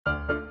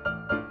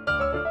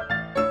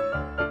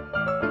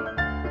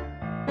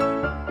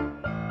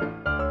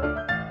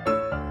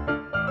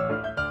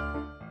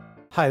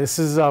Hi, this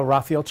is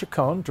Raphael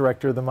Chacon,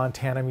 Director of the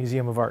Montana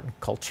Museum of Art and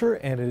Culture,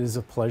 and it is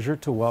a pleasure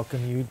to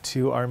welcome you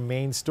to our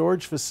main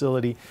storage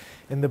facility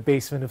in the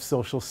basement of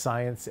social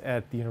science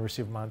at the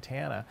University of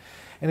Montana.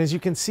 And as you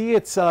can see,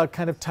 it's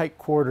kind of tight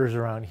quarters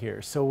around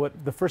here. So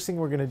the first thing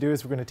we're going to do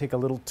is we're going to take a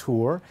little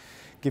tour,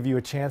 give you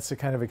a chance to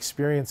kind of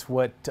experience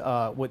what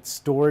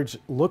storage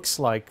looks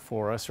like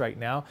for us right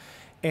now,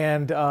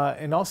 and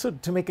also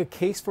to make a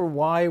case for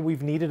why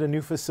we've needed a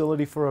new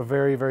facility for a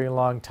very, very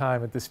long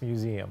time at this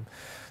museum.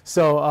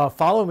 So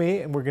follow me,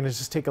 and we're going to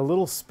just take a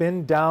little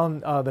spin down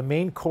the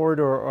main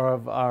corridor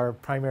of our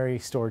primary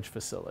storage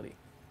facility.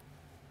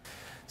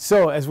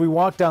 So as we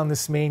walk down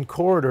this main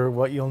corridor,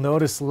 what you'll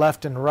notice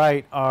left and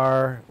right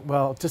are,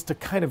 well, just a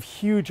kind of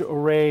huge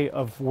array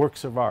of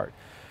works of art.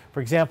 For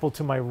example,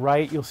 to my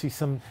right, you'll see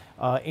some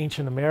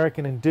ancient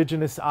American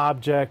indigenous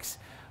objects,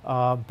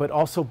 but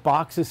also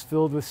boxes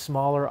filled with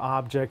smaller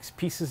objects,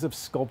 pieces of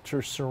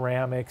sculpture,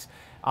 ceramics,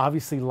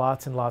 obviously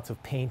lots and lots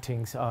of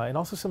paintings, and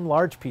also some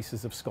large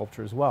pieces of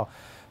sculpture as well.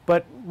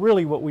 But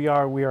really what we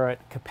are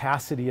at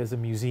capacity as a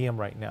museum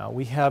right now.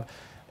 We have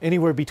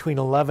anywhere between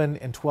 11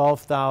 and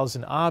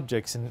 12,000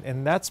 objects,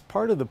 and that's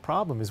part of the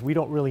problem, is we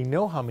don't really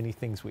know how many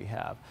things we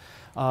have.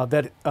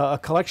 A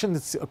collection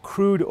that's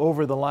accrued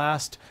over the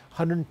last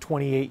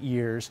 128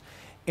 years,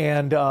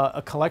 and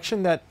a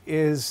collection that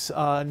is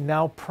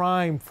now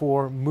primed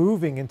for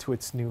moving into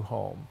its new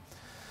home.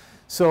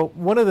 So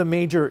one of the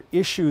major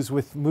issues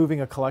with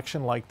moving a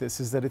collection like this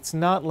is that it's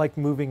not like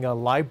moving a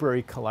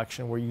library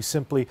collection where you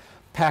simply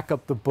pack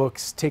up the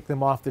books, take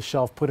them off the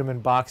shelf, put them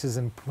in boxes,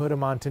 and put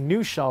them onto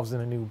new shelves in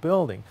a new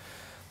building.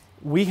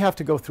 We have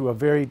to go through a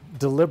very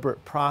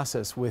deliberate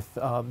process with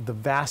the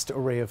vast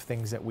array of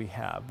things that we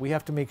have. We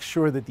have to make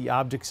sure that the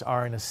objects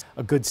are in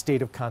a good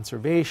state of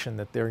conservation,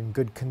 that they're in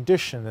good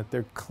condition, that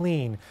they're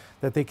clean,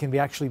 that they can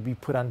actually be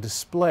put on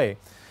display.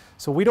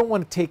 So we don't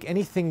want to take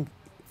anything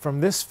from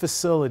this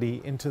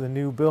facility into the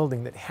new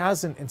building that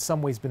hasn't in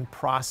some ways been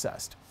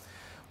processed.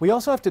 We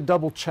also have to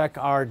double check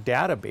our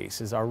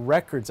databases, our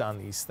records on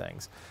these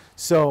things.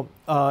 So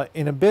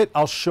in a bit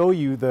I'll show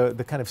you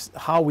the kind of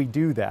how we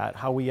do that,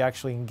 how we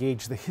actually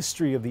engage the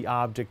history of the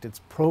object, its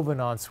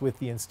provenance with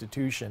the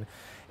institution,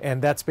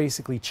 and that's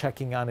basically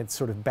checking on its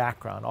sort of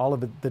background, all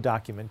of the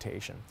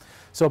documentation.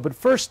 So but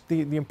first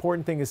the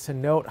important thing is to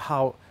note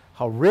how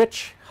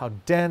rich, how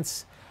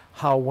dense,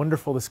 how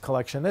wonderful this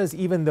collection is,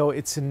 even though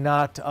it's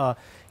not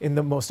in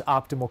the most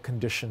optimal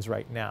conditions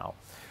right now.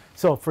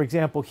 So for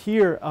example,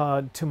 here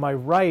to my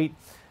right,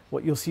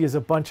 what you'll see is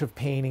a bunch of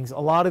paintings. A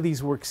lot of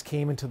these works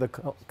came into the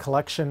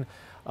collection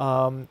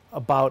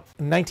about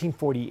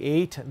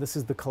 1948. This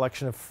is the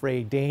collection of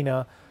Frey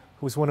Dana,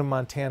 who was one of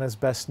Montana's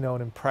best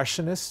known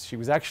impressionists. She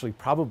was actually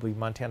probably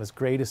Montana's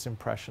greatest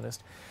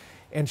impressionist.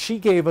 And she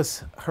gave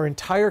us her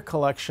entire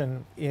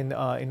collection in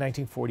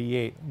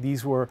 1948.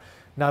 These were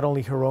not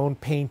only her own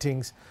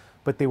paintings,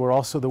 but they were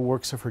also the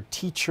works of her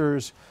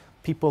teachers,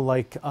 people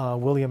like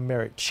William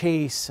Merritt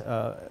Chase,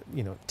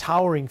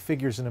 towering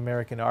figures in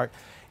American art,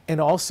 and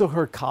also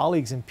her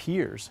colleagues and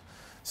peers.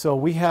 So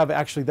we have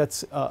actually,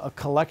 that's a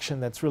collection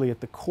that's really at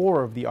the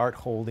core of the art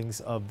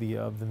holdings of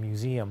the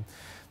museum.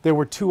 There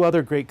were two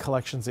other great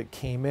collections that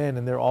came in,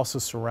 and they're also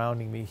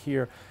surrounding me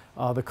here.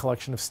 The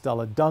collection of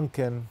Stella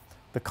Duncan,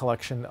 the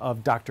collection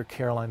of Dr.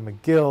 Caroline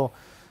McGill.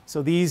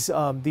 So these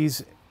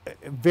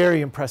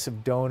very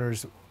impressive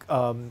donors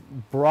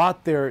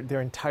brought their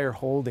entire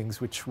holdings,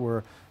 which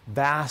were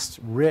vast,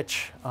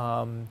 rich,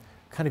 kind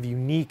of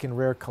unique and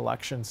rare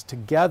collections,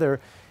 together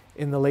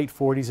in the late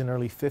 40s and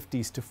early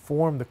 50s to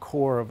form the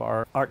core of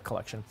our art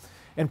collection.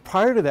 And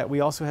prior to that,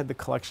 we also had the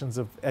collections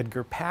of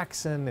Edgar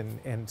Paxson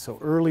and so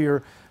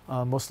earlier,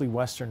 mostly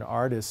Western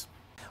artists.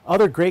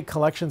 Other great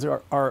collections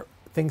are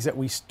things that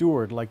we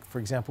steward, like for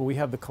example, we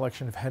have the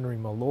collection of Henry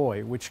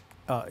Malloy, which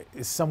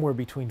is somewhere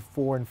between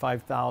 4,000 and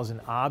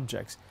 5,000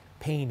 objects,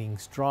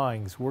 paintings,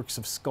 drawings, works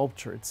of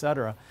sculpture,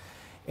 etc.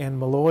 And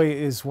Malloy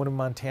is one of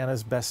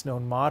Montana's best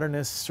known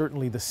modernists,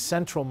 certainly the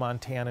central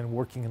Montanan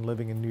working and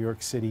living in New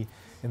York City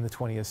in the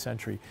 20th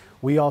century.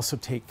 We also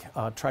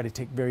try to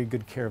take very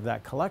good care of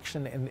that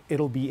collection, and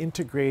it'll be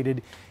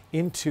integrated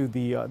into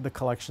the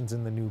collections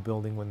in the new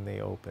building when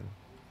they open.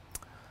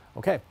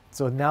 Okay,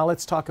 so now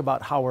let's talk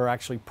about how we're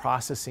actually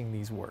processing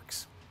these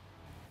works.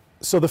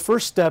 So the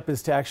first step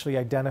is to actually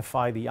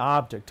identify the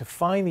object, to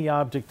find the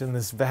object in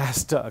this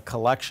vast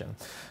collection.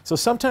 So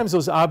sometimes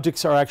those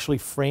objects are actually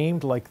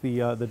framed, like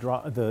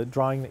the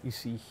drawing that you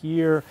see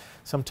here.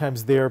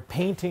 Sometimes they're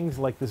paintings,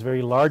 like this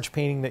very large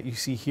painting that you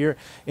see here.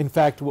 In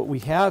fact, what we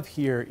have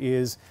here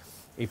is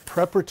a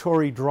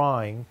preparatory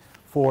drawing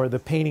for the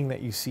painting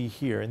that you see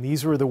here. And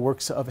these were the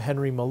works of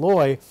Henry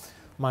Malloy,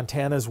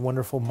 Montana's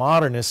wonderful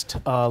modernist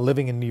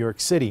living in New York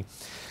City.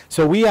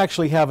 So we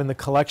actually have in the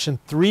collection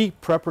 3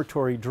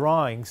 preparatory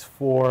drawings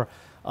for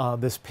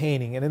this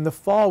painting. And in the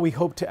fall, we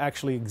hope to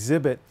actually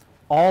exhibit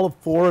all of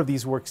 4 of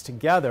these works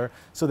together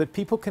so that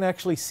people can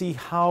actually see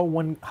how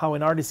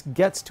an artist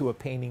gets to a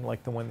painting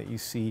like the one that you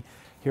see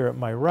here at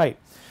my right.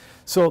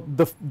 So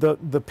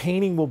the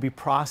painting will be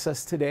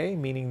processed today,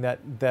 meaning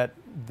that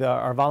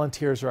our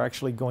volunteers are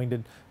actually going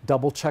to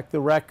double check the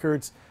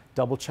records,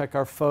 double check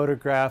our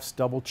photographs,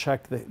 double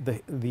check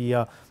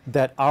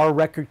that our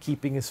record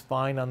keeping is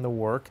fine on the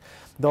work.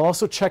 They'll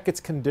also check its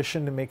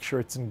condition to make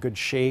sure it's in good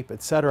shape,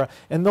 etc.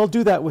 And they'll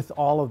do that with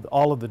all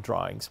of the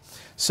drawings.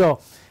 So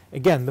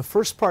again, the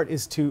first part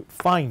is to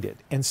find it.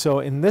 And so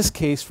in this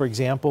case, for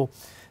example,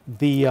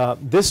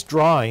 this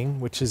drawing,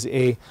 which is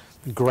a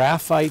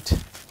graphite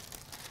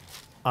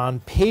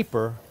on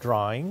paper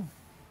drawing,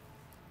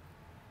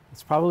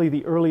 it's probably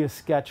the earliest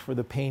sketch for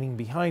the painting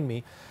behind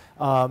me,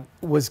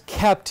 was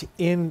kept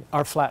in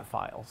our flat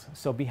files.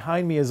 So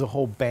behind me is a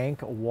whole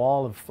bank, a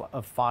wall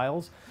of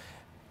files.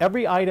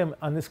 Every item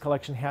on this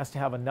collection has to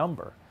have a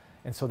number,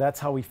 and so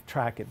that's how we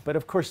track it. But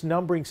of course,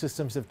 numbering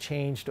systems have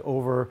changed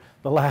over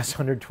the last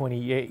 120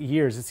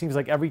 years. It seems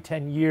like every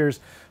 10 years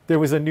there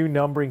was a new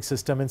numbering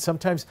system, and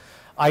sometimes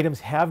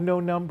items have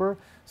no number,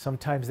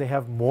 sometimes they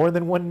have more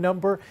than one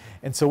number,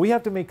 and so we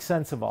have to make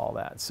sense of all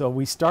that. So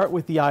we start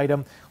with the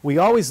item. We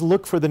always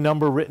look for the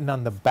number written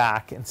on the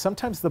back, and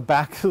sometimes the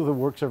back of the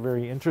works are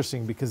very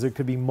interesting because there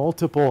could be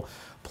multiple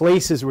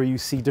places where you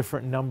see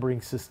different numbering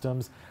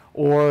systems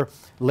or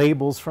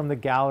labels from the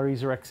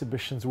galleries or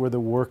exhibitions where the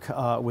work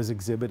was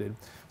exhibited.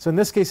 So in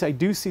this case, I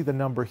do see the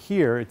number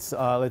here. It's,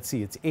 let's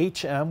see, it's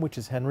HM, which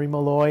is Henry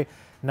Malloy,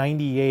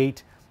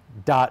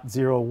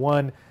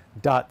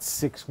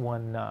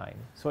 98.01.619.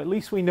 So at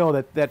least we know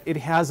that it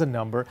has a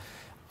number.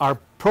 Our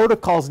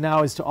protocols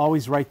now is to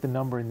always write the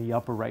number in the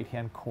upper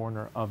right-hand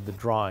corner of the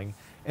drawing.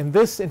 And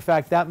this, in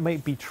fact, that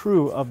might be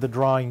true of the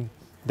drawing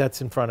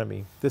that's in front of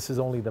me. This is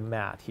only the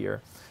mat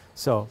here.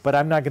 So, but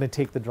I'm not going to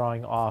take the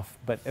drawing off,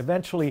 but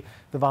eventually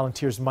the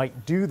volunteers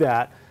might do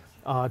that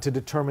to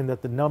determine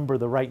that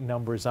the right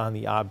number is on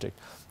the object.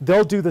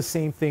 They'll do the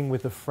same thing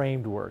with the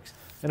framed works.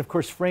 And of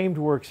course, framed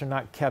works are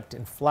not kept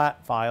in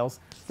flat files,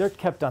 they're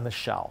kept on the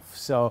shelf.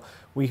 So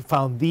we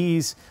found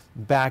these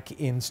back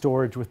in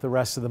storage with the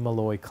rest of the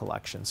Malloy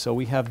collection. So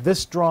we have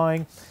this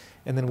drawing,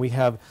 and then we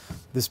have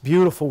this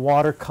beautiful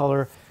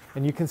watercolor.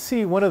 And you can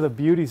see one of the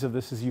beauties of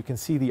this is you can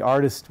see the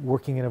artist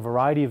working in a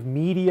variety of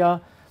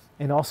media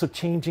and also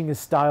changing his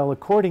style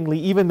accordingly,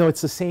 even though it's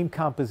the same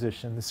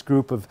composition, this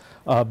group of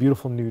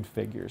beautiful nude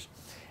figures.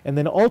 And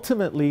then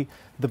ultimately,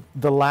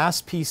 the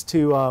last piece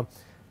to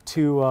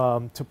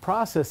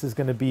process is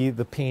going to be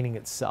the painting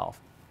itself.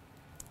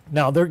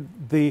 Now,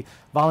 the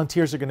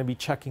volunteers are going to be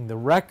checking the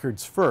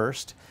records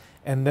first,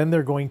 and then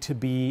they're going to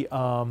be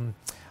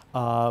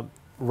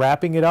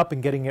wrapping it up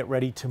and getting it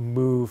ready to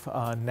move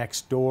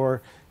next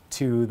door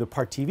to the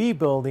Part TV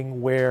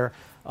building, where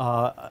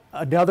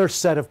another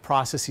set of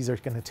processes are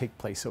going to take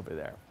place over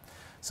there.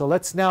 So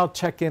let's now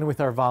check in with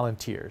our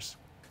volunteers.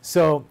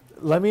 So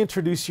let me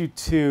introduce you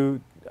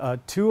to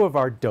two of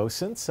our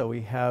docents. So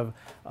we have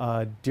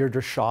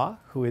Deirdre Shaw,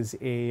 who is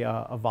a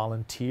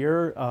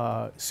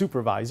volunteer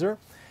supervisor.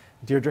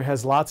 Deirdre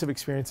has lots of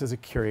experience as a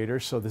curator,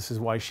 so this is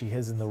why she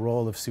is in the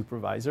role of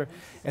supervisor.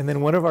 And then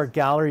one of our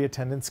gallery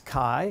attendants,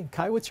 Kai.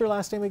 Kai, what's your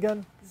last name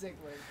again?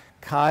 Ziegler.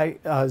 Kai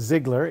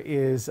Ziegler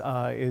is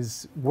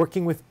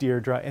working with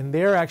Deirdre, and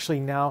they're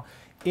actually now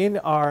in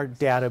our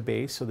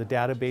database. So the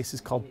database is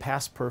called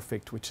Past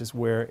Perfect, which is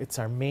where it's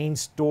our main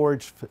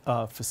storage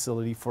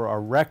facility for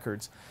our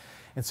records.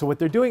 And so what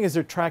they're doing is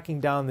they're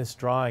tracking down this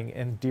drawing.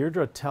 And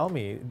Deirdre, tell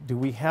me, do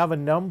we have a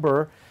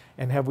number,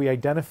 and have we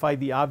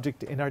identified the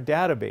object in our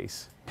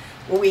database?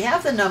 Well, we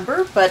have the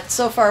number, but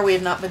so far we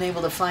have not been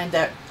able to find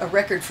a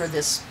record for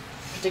this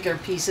particular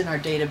piece in our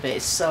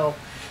database. So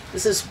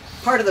this is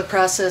part of the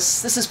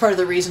process. This is part of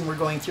the reason we're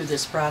going through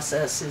this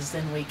process, is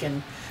then we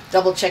can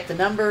double check the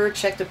number,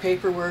 check the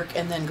paperwork,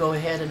 and then go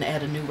ahead and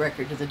add a new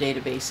record to the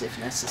database if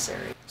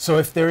necessary. So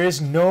if there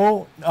is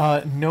no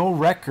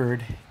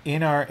record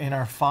in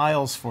our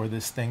files for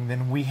this thing,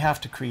 then we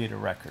have to create a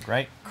record,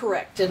 right?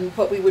 Correct. And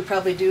what we would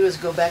probably do is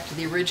go back to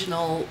the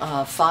original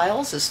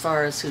files as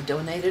far as who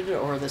donated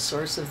or the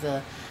source of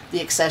the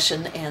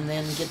accession, and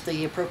then get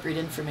the appropriate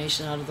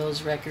information out of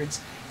those records,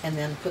 and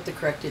then put the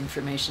correct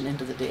information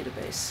into the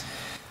database.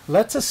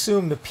 Let's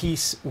assume the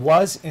piece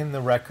was in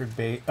the record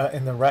in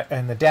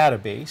the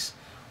database.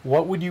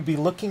 What would you be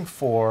looking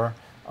for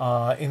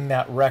in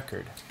that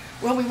record?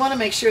 Well, we want to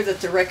make sure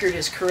that the record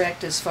is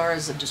correct as far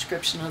as the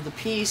description of the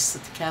piece,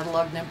 that the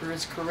catalog number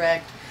is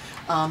correct.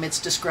 It's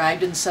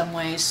described in some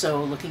way,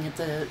 so looking at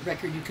the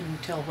record you can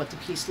tell what the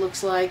piece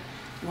looks like.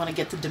 You want to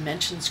get the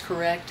dimensions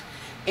correct,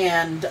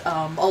 and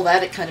all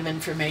that kind of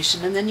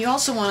information. And then you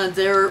also want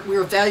to,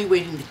 we're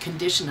evaluating the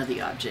condition of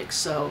the object.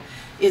 So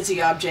is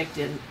the object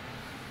in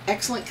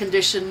excellent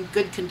condition,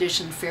 good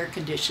condition, fair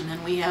condition?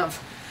 And we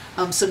have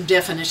some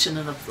definition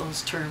of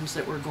those terms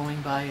that we're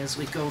going by as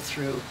we go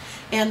through.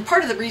 And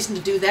part of the reason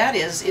to do that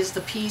is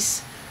the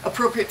piece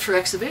appropriate for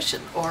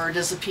exhibition, or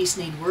does the piece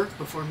need work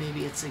before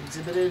maybe it's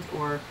exhibited,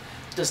 or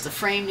does the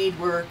frame need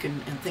work,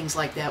 and things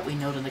like that we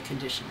note in the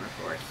condition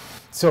report.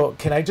 So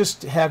can I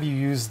just have you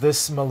use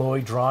this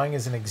Malloy drawing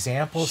as an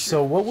example? Sure.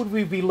 So what would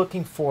we be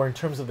looking for in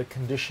terms of the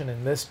condition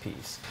in this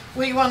piece?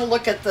 Well, you want to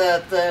look at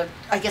the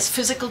I guess,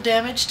 physical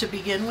damage to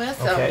begin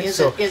with. Okay, Is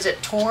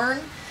it torn?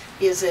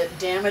 Is it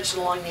damaged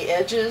along the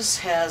edges?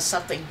 Has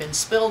something been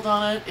spilled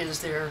on it? Is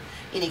there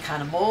any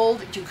kind of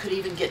mold? You could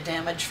even get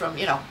damage from,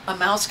 a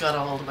mouse got a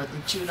hold of it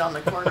and chewed on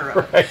the corner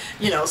of Right.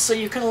 it. So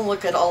you can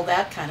look at all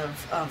that kind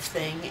of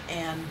thing,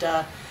 and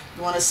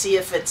you want to see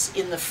if it's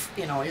in the,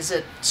 is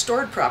it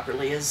stored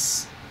properly?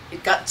 Is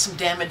it got some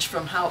damage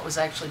from how it was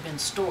actually been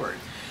stored?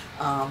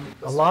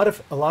 A lot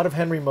of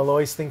Henry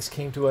Malloy's things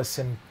came to us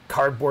in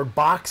cardboard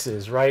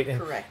boxes, right? And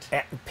Correct.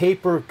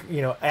 Paper,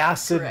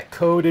 acid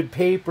coated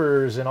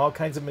papers and all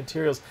kinds of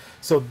materials.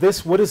 So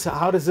this,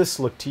 how does this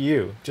look to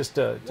you? Just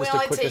a Well,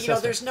 quick I'd say,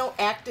 assessment. there's no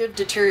active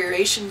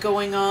deterioration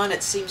going on.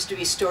 It seems to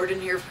be stored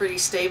in here pretty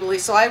stably.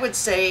 So I would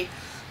say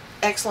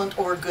excellent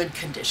or good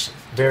condition.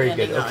 Very good.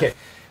 depending on- Okay.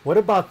 What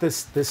about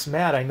this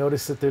mat? I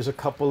noticed that there's a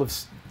couple of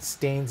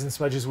stains and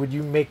smudges. Would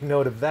you make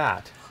note of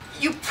that?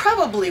 You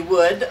probably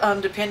would,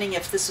 depending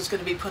if this is going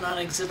to be put on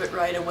exhibit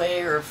right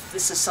away, or if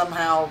this is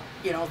somehow,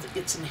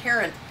 it's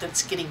inherent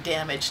that's getting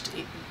damaged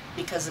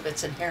because of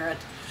its inherent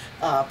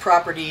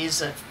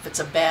properties. If it's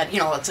a bad,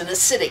 it's an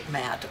acidic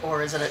mat,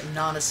 or is it a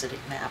non-acidic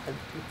mat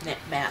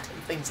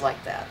and things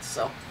like that.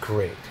 So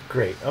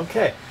Great.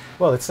 Okay.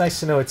 Well, it's nice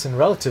to know it's in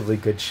relatively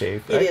good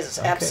shape. Right? it is,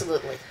 Okay.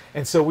 absolutely.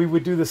 And so we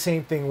would do the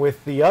same thing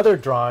with the other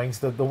drawings.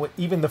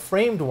 Even the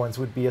framed ones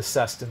would be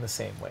assessed in the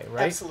same way,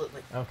 right?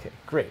 Absolutely. Okay,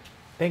 great.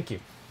 Thank you.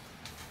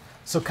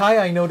 So Kaya,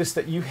 I noticed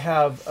that you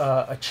have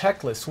a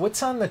checklist.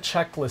 What's on the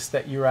checklist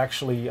that you're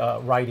actually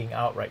writing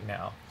out right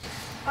now?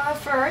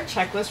 For our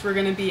checklist, we're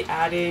going to be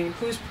adding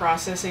who's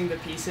processing the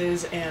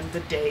pieces and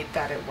the date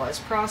that it was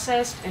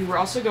processed. And we're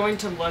also going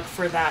to look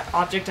for that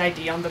object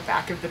ID on the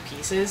back of the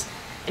pieces.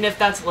 And if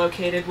that's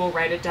located, we'll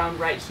write it down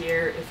right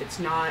here. If it's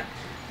not,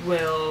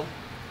 we'll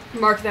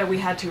mark that we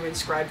had to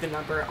inscribe the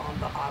number on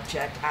the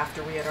object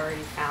after we had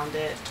already found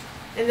it.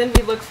 And then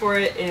we look for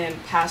it in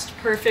Past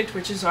Perfect,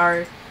 which is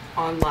our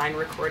online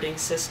recording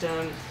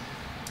system.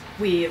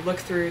 We look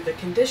through the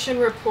condition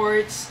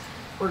reports.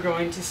 We're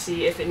going to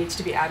see if it needs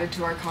to be added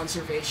to our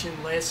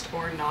conservation list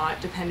or not,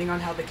 depending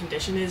on how the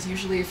condition is.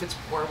 Usually if it's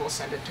poor, we'll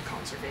send it to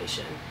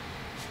conservation.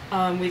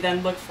 We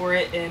then look for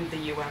it in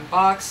the UM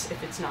box.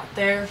 If it's not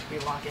there, we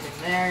log it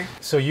in there.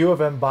 So U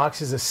of M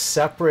box is a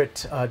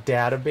separate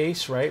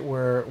database, right,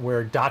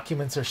 where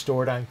documents are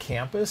stored on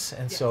campus,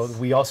 and so Yes.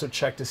 we also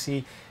check to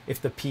see if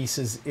the piece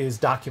is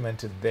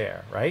documented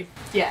there, right?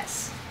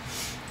 Yes.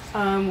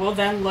 We'll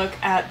then look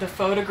at the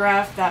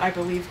photograph that I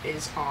believe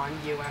is on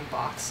UM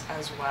box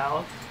as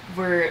well.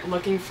 We're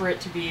looking for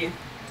it to be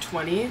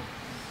 20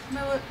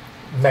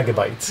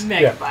 Megabytes.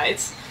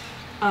 megabytes.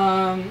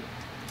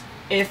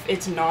 If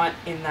it's not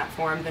in that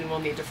form, then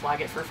we'll need to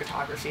flag it for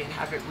photography and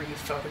have it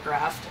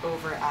re-photographed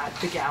over at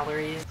the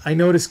gallery. I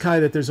noticed, Kai,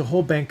 that there's a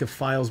whole bank of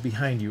files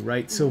behind you,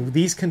 right? So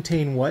these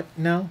contain what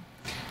now?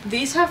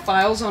 These have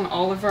files on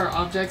all of our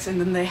objects, and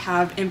then they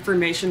have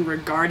information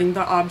regarding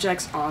the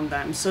objects on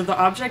them. So the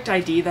object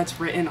ID that's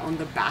written on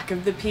the back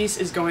of the piece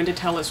is going to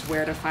tell us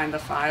where to find the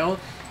file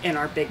in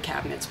our big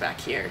cabinets back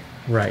here.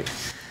 Right.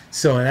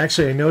 So, and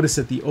actually I noticed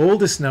that the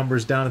oldest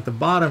numbers down at the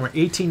bottom are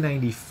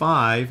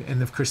 1895,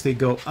 and of course they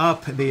go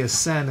up, they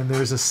ascend, and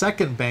there's a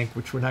second bank,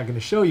 which we're not going to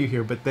show you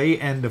here, but they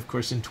end, of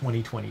course, in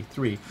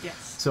 2023. Yes.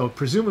 So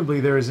presumably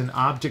there is an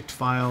object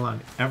file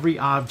on every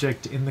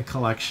object in the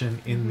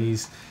collection in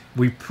these,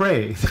 we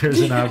pray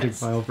there's an object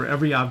file for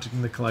every object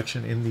in the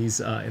collection in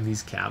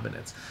these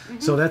cabinets.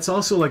 So that's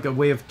also like a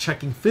way of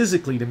checking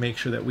physically to make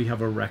sure that we have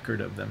a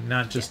record of them,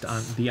 not just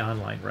on the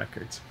online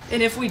records.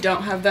 And if we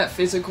don't have that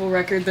physical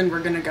record, then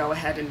we're going to go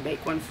ahead and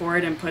make one for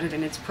it and put it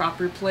in its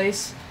proper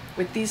place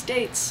with these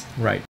dates.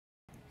 Right.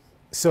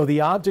 So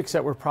the objects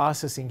that we're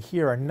processing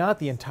here are not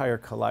the entire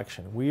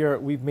collection.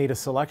 We've made a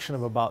selection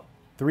of about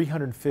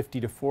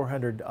 350 to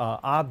 400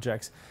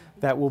 objects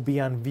that will be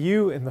on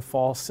view in the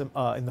fall of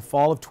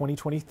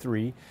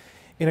 2023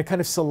 in a kind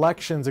of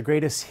selections, the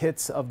greatest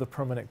hits of the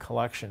permanent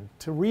collection,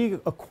 to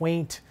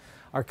reacquaint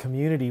our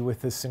community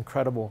with this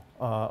incredible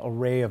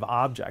array of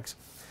objects.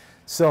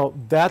 So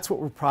that's what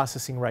we're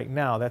processing right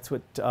now. That's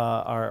what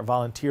our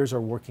volunteers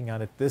are working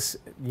on at this,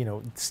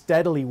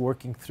 steadily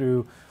working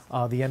through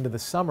the end of the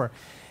summer.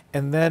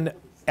 And then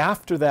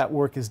after that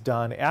work is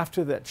done,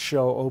 after that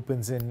show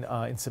opens in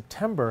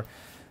September,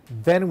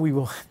 then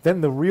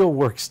the real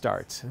work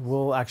starts.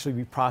 We'll actually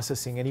be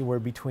processing anywhere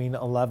between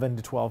 11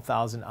 to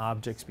 12,000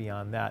 objects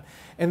beyond that.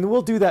 And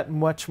we'll do that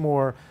much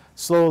more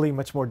slowly,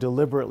 much more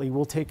deliberately.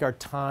 We'll take our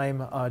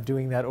time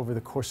doing that over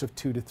the course of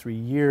 2 to 3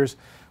 years.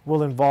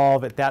 We'll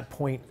involve, at that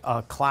point,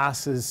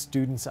 classes,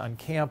 students on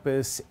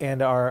campus,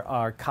 and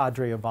our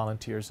cadre of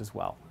volunteers as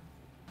well.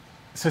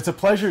 So it's a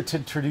pleasure to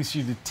introduce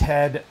you to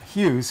Ted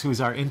Hughes, who's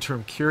our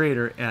interim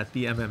curator at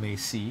the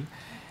MMAC.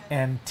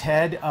 And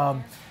Ted,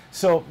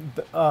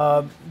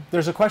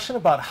 there's a question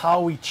about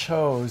how we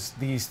chose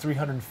these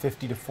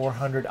 350 to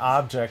 400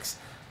 objects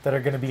that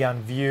are going to be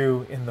on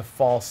view in the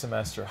fall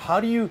semester. How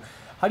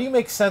How do you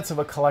make sense of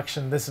a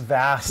collection this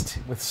vast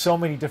with so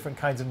many different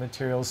kinds of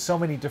materials, so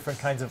many different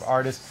kinds of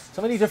artists,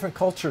 so many different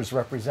cultures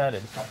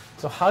represented?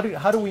 So how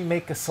do we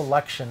make a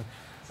selection,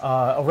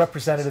 a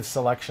representative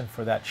selection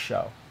for that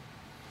show?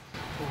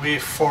 We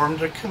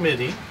formed a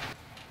committee.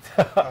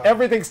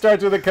 Everything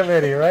starts with a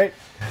committee, right?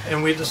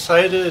 And we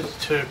decided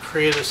to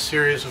create a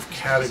series of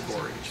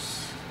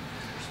categories: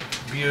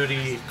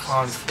 beauty,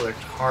 conflict,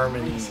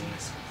 harmony,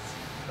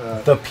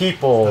 The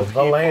people,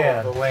 the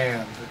land. the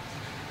land.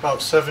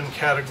 About 7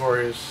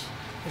 categories,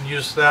 and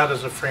use that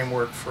as a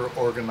framework for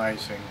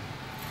organizing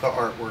the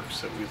artworks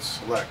that we'd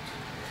select.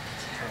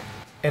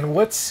 And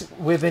what's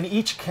within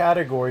each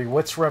category,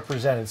 what's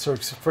represented? So,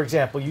 for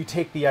example, you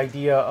take the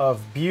idea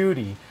of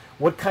beauty.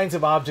 What kinds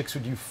of objects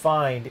would you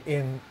find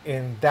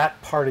in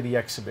that part of the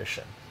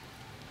exhibition?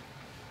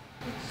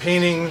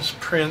 Paintings,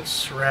 prints,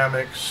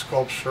 ceramics,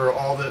 sculpture,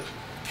 all that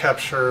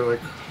capture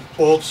like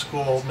old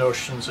school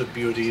notions of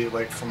beauty,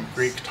 like from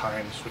Greek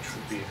times, which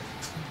would be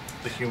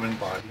the human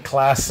body.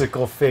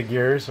 Classical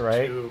figures,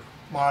 right? To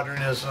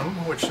modernism,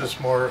 which is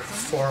more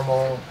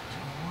formal,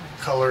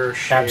 color,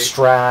 shape,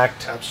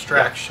 Abstract.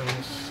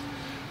 abstractions,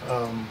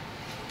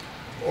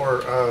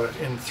 or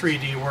in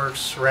 3D works,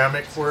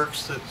 ceramic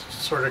works that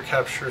sort of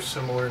capture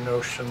similar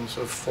notions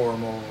of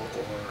formal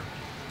or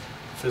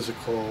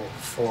physical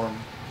form,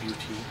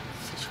 beauty,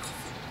 physical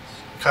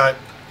cut.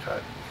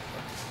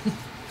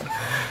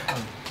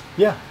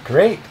 Yeah,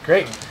 great.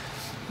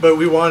 But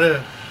we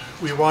wanted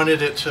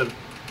it to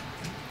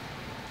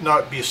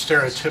not be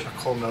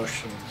stereotypical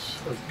notions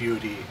of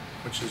beauty,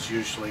 which is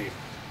usually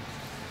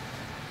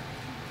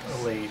a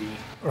lady.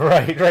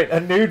 Right. A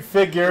nude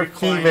figure,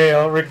 Reclining.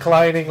 female,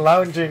 reclining,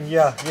 lounging.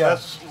 Yeah.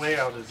 That's way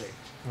out of date.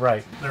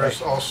 Right.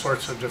 There's all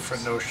sorts of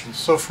different notions.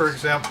 So, for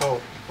example,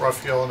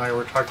 Raphael and I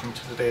were talking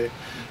today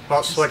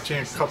about selecting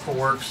a couple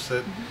works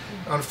that,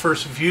 on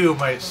first view,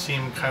 might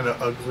seem kind of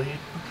ugly,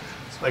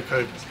 like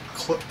a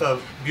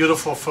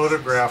beautiful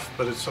photograph,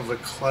 but it's of a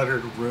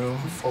cluttered room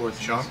full of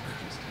junk.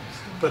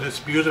 But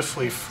it's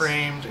beautifully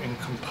framed and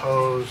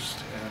composed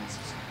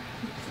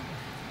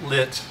and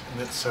lit,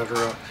 and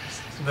etc.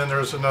 And then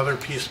there's another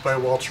piece by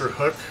Walter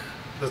Hook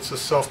that's a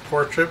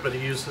self-portrait, but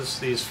he uses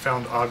these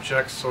found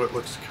objects, so it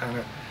looks kind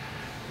of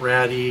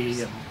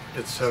ratty and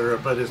etc.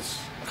 But it's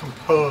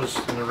composed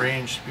and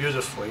arranged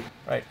beautifully.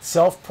 Right.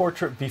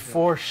 Self-portrait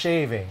before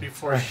shaving.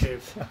 Before right.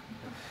 shave.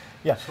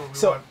 Yeah. So we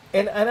So, want-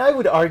 and I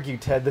would argue,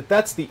 Ted, that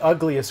that's the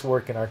ugliest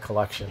work in our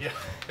collection. Yeah,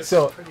 it's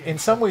So pretty in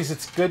some ways,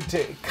 it's good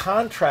to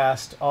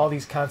contrast all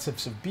these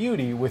concepts of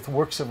beauty with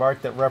works of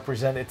art that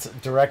represent its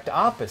direct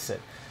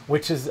opposite,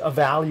 which is a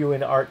value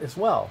in art as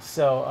well.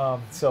 So,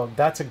 so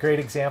that's a great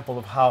example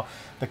of how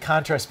the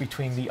contrast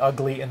between the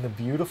ugly and the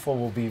beautiful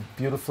will be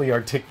beautifully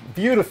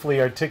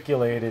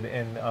articulated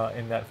in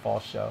that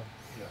fall show.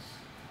 Yes.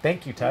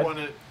 Thank you, We Ted. want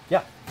to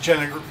Yeah,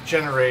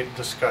 generate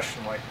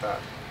discussion like that.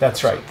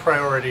 That's right. The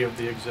priority of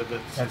the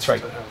exhibits. That's is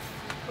right. To have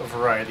a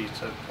variety,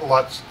 a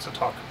lot to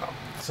talk about.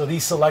 so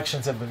these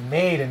selections have been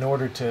made in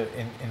order to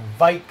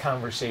invite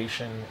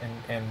conversation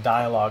and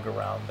dialogue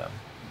around them.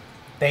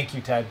 Thank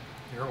you, Ted.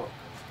 You're welcome.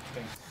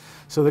 Thanks.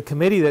 So the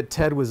committee that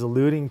Ted was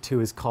alluding to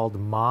is called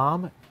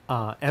MOM,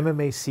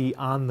 MMAC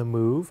On the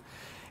Move.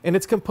 And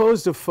it's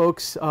composed of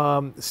folks,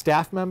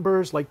 staff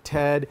members like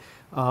Ted,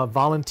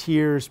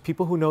 volunteers,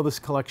 people who know this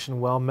collection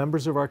well,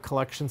 members of our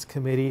collections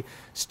committee,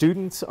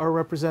 students are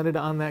represented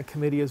on that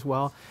committee as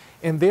well.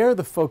 And they're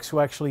the folks who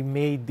actually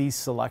made these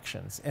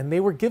selections. And they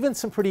were given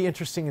some pretty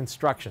interesting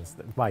instructions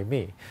by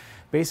me.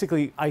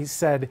 Basically, I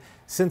said,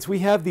 since we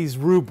have these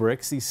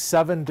rubrics, these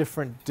 7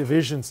 different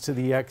divisions to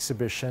the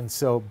exhibition,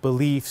 so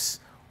beliefs,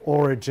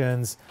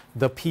 origins,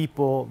 the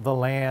people, the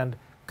land,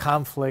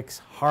 conflicts,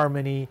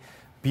 harmony,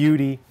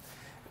 beauty,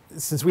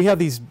 since we have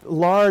these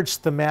large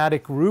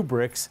thematic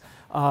rubrics,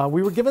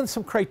 we were given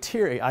some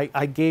criteria.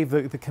 I gave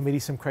the committee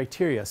some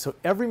criteria. So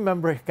every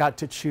member got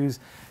to choose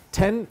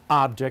 10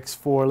 objects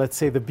for, let's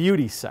say, the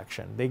beauty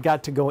section. They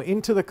got to go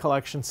into the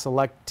collection,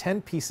 select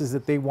 10 pieces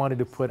that they wanted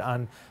to put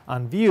on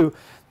view,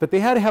 but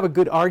they had to have a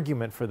good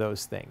argument for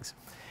those things.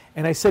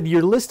 And I said,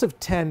 your list of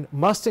 10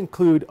 must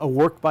include a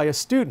work by a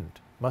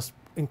student, must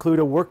include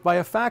a work by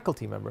a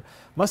faculty member,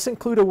 must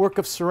include a work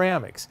of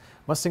ceramics,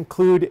 must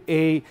include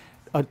a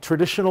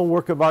traditional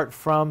work of art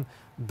from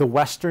the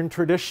Western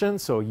tradition,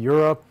 so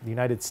Europe, the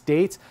United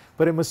States,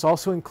 but it must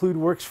also include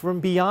works from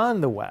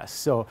beyond the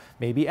West, so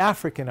maybe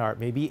African art,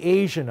 maybe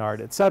Asian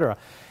art, etc.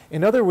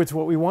 In other words,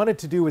 what we wanted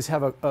to do was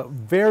have a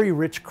very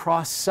rich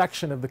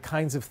cross-section of the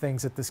kinds of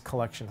things that this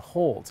collection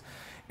holds.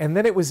 And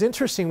then it was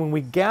interesting when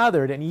we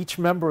gathered and each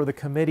member of the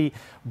committee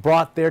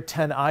brought their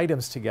 10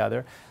 items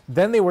together,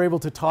 then they were able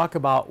to talk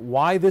about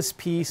why this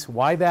piece,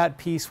 why that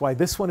piece, why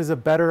this one is a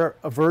better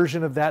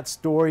version of that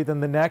story than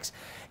the next.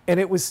 And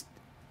it was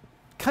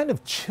kind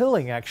of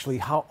chilling actually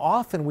how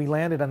often we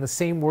landed on the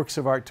same works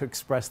of art to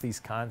express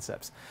these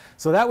concepts.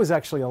 So that was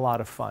actually a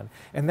lot of fun.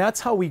 And that's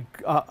how we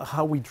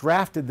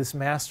drafted this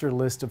master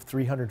list of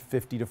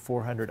 350 to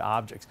 400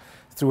 objects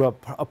through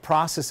a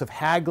process of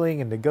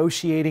haggling and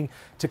negotiating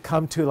to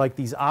come to like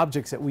these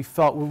objects that we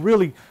felt were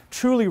really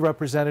truly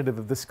representative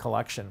of this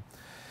collection.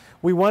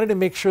 We wanted to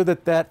make sure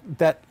that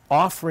that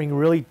offering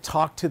really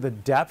talked to the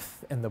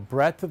depth and the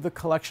breadth of the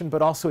collection,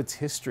 but also its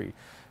history.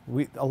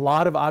 A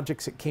lot of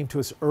objects that came to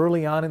us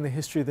early on in the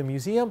history of the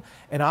museum,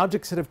 and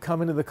objects that have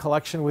come into the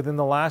collection within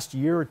the last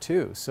year or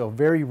two, so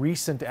very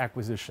recent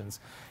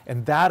acquisitions.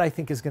 And that, I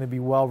think, is going to be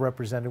well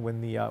represented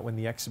when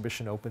the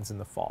exhibition opens in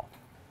the fall.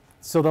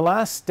 So the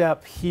last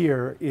step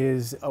here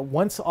is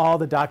once all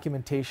the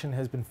documentation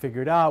has been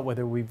figured out,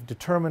 whether we've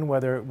determined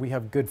whether we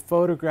have good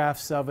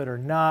photographs of it or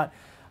not,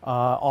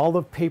 all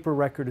the paper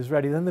record is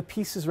ready, then the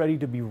piece is ready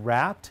to be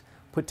wrapped,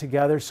 put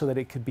together so that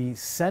it could be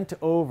sent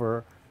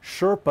over,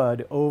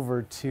 Sherpa'd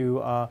over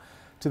to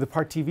the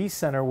Part TV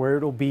Center, where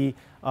it'll be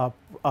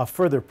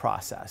further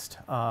processed.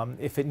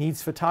 If it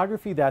needs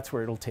photography, that's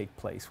where it'll take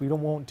place. We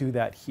won't do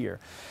that here.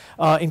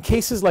 In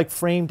cases like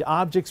framed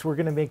objects, we're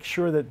going to make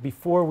sure that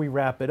before we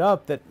wrap it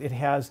up, that it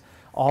has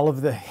all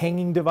of the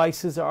hanging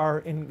devices are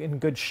in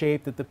good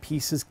shape, that the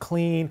piece is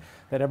clean,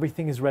 that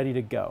everything is ready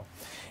to go.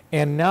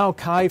 And now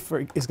Kai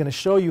is going to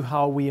show you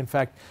how we, in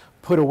fact,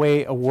 put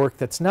away a work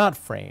that's not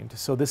framed.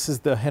 So this is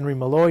the Henry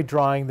Malloy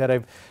drawing that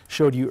I've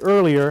showed you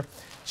earlier.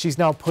 She's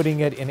now putting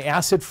it in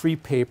acid-free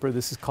paper.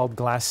 This is called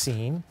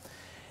glassine.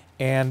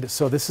 And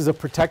so this is a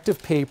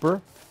protective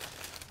paper.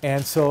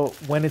 And so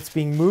when it's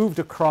being moved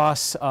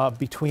across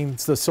between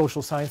the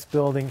Social Science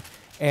Building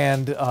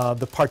and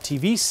the Part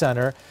TV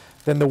Center,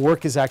 then the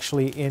work is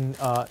actually in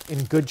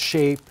good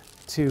shape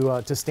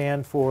to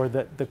stand for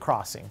the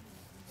crossing.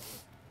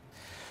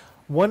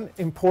 One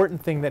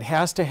important thing that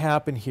has to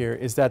happen here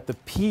is that the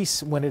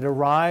piece, when it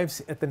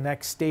arrives at the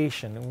next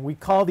station, and we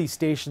call these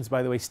stations,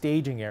 by the way,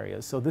 staging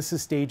areas. So this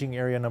is staging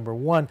area number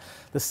 1.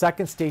 The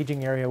second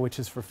staging area, which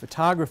is for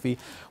photography,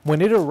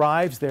 when it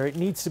arrives there, it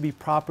needs to be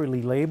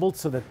properly labeled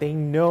so that they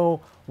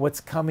know what's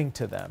coming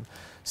to them.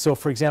 So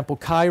for example,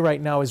 Kai right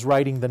now is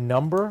writing the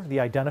number, the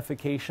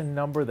identification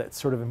number,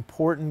 that's sort of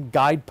important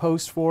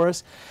guidepost for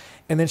us.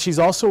 And then she's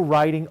also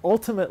writing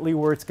ultimately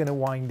where it's going to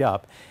wind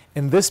up.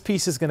 And this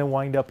piece is going to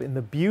wind up in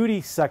the beauty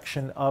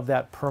section of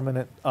that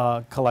permanent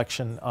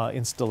collection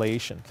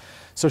installation.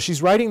 So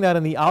she's writing that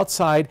on the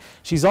outside.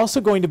 She's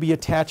also going to be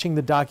attaching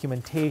the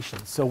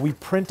documentation. So we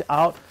print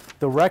out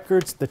the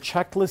records, the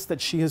checklist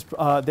that she has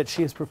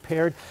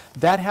prepared.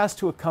 That has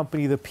to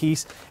accompany the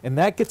piece, and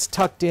that gets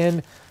tucked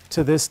in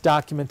to this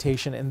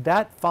documentation, and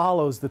that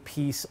follows the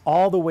piece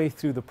all the way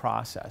through the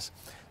process.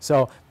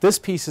 So this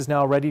piece is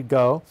now ready to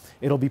go.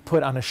 It'll be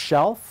put on a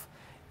shelf.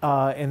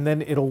 And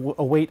then it'll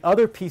await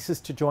other pieces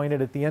to join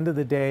it at the end of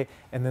the day,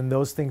 and then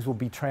those things will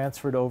be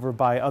transferred over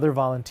by other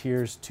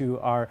volunteers to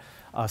our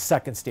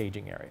second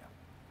staging area.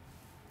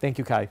 Thank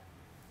you, Kai.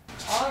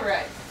 All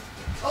right.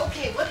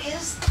 Okay, what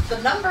is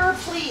the number,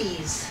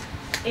 please?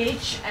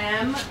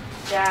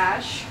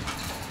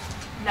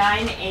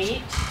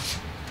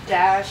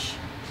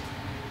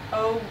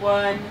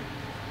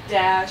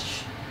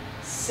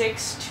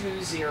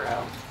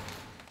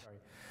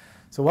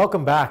 So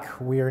welcome back.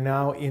 We are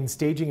now in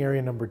staging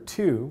area number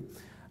 2,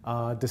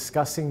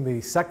 discussing the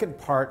second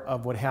part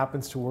of what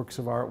happens to works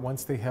of art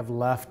once they have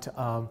left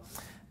our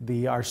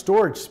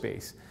storage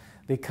space.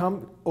 They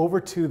come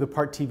over to the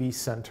Part TV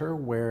Center,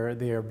 where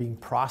they are being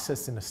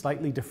processed in a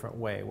slightly different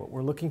way. What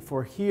we're looking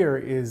for here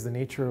is the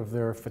nature of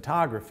their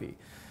photography.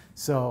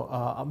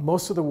 So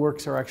most of the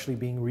works are actually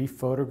being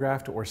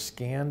rephotographed or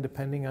scanned,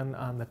 depending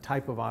on the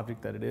type of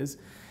object that it is.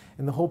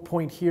 And the whole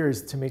point here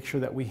is to make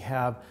sure that we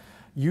have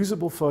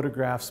usable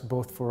photographs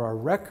both for our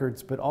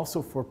records, but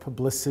also for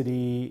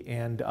publicity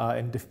and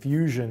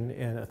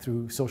diffusion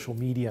through social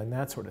media and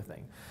that sort of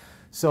thing.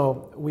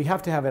 So we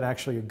have to have it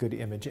actually a good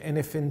image. And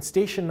if in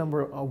station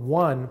number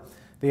 1,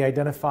 they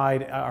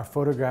identified our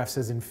photographs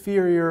as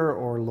inferior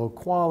or low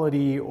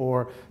quality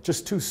or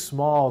just too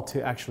small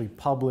to actually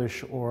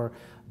publish or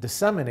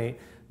disseminate,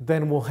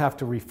 then we'll have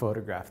to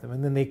rephotograph them,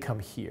 and then they come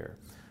here.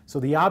 So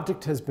the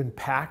object has been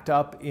packed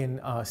up in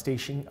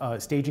staging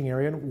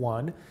area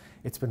 1.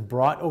 It's been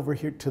brought over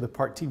here to the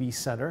Part TV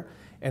Center,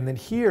 and then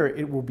here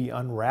it will be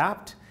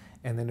unwrapped,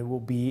 and then it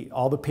will be,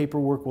 all the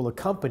paperwork will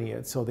accompany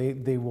it. So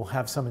they will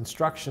have some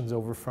instructions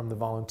over from the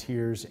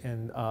volunteers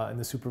and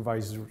the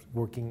supervisors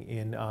working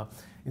in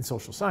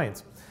social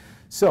science.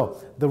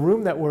 So the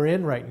room that we're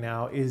in right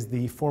now is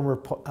the former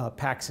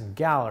Paxson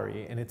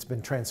Gallery, and it's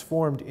been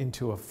transformed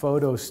into a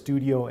photo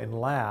studio and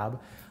lab.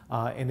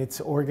 And it's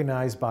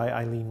organized by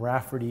Eileen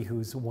Rafferty,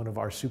 who's one of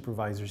our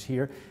supervisors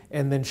here.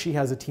 And then she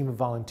has a team of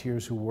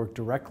volunteers who work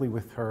directly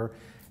with her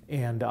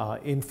and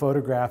in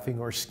photographing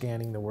or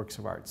scanning the works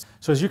of art.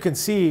 So as you can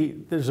see,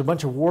 there's a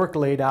bunch of work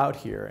laid out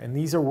here. And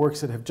these are works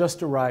that have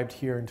just arrived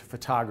here into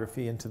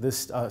photography, into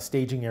this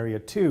staging area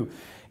 2.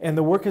 And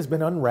the work has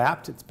been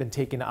unwrapped. It's been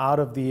taken out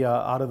of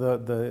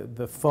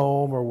the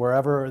foam or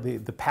wherever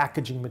the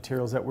packaging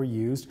materials that were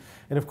used.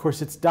 And of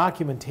course, its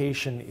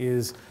documentation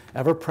is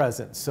ever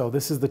present. So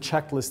this is the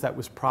checklist that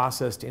was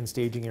processed in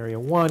staging area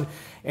 1,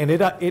 and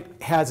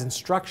it has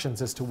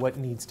instructions as to what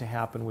needs to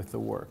happen with the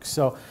work.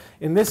 So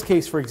in this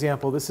case, for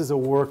example, this is a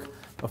work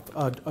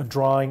of a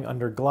drawing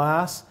under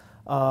glass.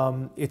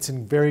 It's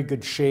in very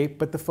good shape,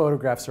 but the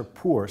photographs are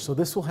poor. So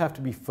this will have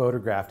to be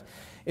photographed.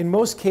 In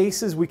most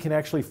cases, we can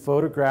actually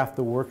photograph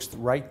the works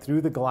right through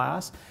the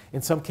glass.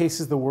 In some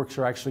cases, the works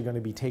are actually going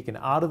to be taken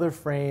out of their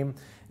frame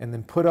and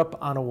then put up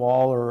on a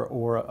wall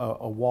or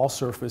a wall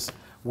surface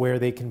where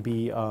they can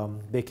be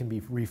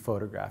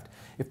rephotographed.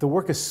 If the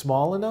work is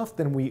small enough,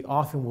 then we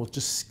often will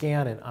just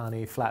scan it on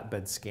a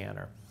flatbed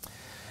scanner.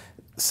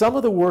 Some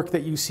of the work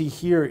that you see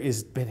here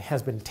has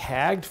been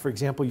tagged. For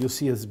example, you'll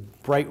see this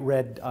bright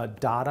red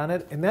dot on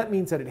it, and that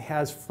means that it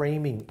has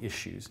framing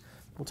issues.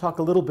 We'll talk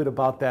a little bit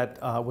about that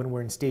when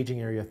we're in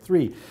staging area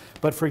 3.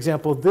 But for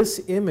example,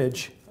 this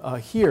image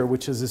here,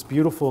 which is this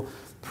beautiful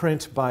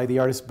print by the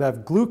artist Bev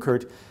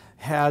Gluckert,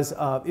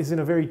 is in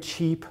a very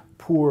cheap,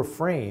 poor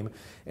frame.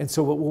 And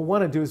so what we'll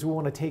want to do is we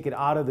want to take it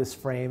out of this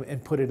frame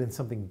and put it in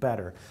something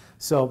better.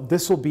 So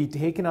this will be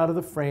taken out of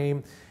the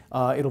frame.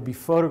 It'll be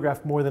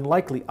photographed more than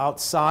likely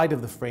outside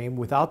of the frame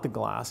without the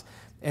glass,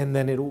 and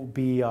then it will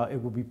be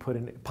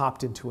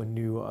popped into a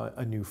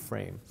new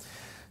frame.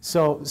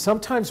 So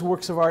sometimes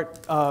works of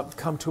art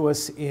come to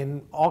us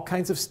in all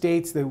kinds of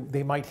states.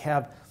 They might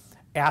have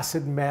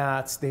acid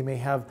mats, they may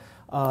have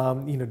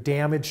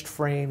damaged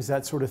frames,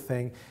 that sort of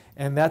thing.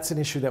 And that's an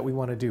issue that we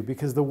want to do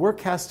because the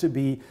work has to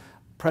be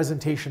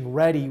presentation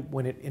ready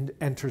when it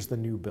enters the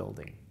new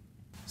building.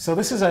 So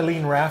this is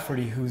Eileen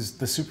Rafferty, who's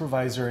the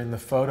supervisor in the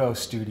photo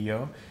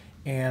studio.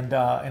 And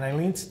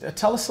Eileen,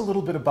 tell us a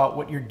little bit about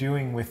what you're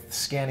doing with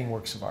scanning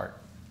works of art.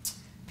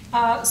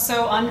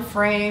 So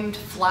unframed,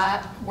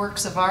 flat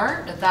works of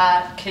art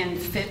that can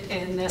fit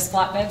in this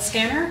flatbed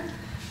scanner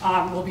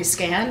will be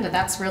scanned, and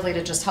that's really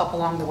to just help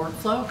along the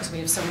workflow because we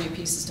have so many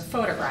pieces to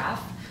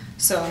photograph.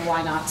 So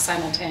why not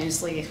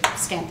simultaneously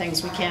scan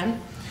things we can?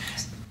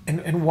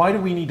 And why do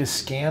we need to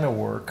scan a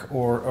work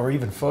or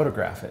even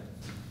photograph it?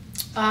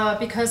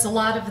 Because a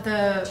lot of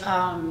the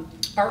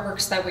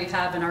artworks that we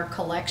have in our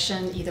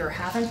collection either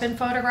haven't been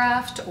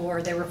photographed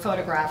or they were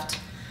photographed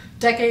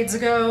decades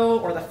ago,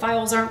 or the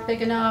files aren't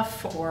big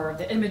enough, or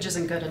the image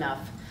isn't good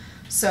enough.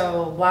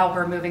 So while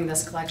we're moving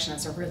this collection,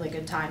 it's a really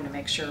good time to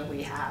make sure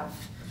we have,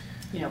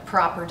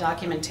 proper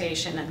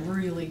documentation and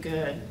really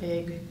good,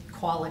 big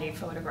quality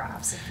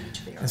photographs of each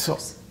of the artworks. And so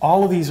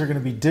all of these are going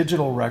to be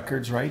digital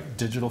records, right?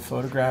 Digital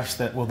photographs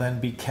that will then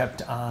be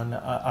kept on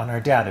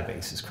our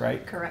databases,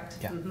 correct? Correct.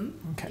 Yeah.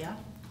 Mm-hmm. Okay. Yeah.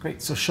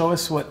 Great. So show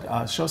us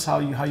how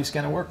you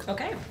scan a work.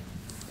 Okay.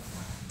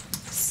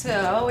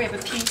 So we have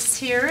a piece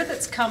here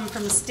that's come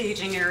from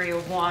staging area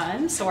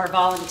 1. So our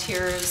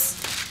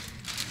volunteers,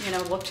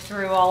 looked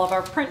through all of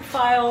our print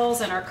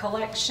files and our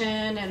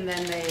collection, and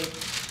then they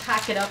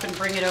pack it up and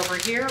bring it over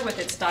here with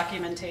its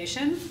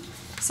documentation.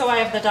 So I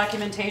have the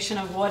documentation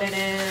of what it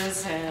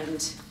is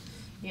and,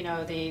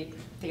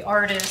 the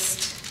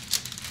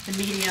artist, the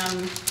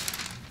medium.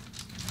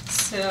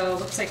 So it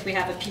looks like we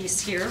have a piece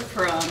here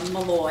from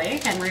Malloy,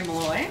 Henry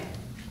Malloy.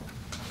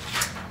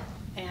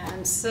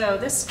 And so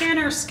this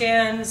scanner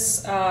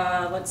scans,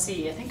 let's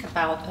see, I think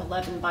about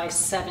 11 by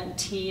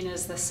 17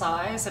 is the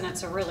size, and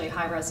it's a really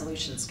high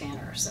resolution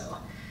scanner, so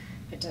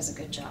it does a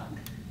good job.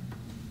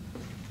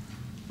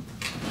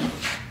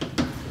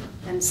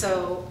 And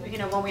so,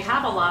 when we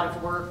have a lot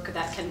of work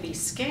that can be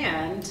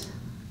scanned,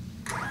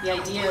 the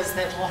idea is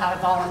that we'll have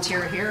a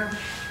volunteer here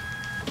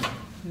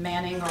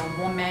manning or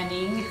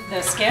womaning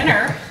the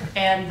scanner,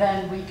 and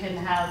then we can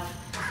have,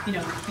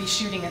 be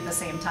shooting at the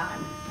same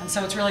time. And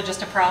so it's really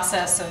just a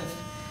process of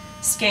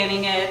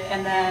scanning it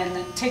and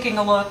then taking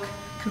a look,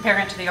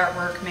 comparing it to the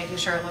artwork, making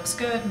sure it looks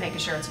good, making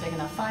sure it's big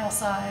enough file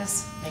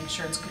size, making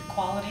sure it's good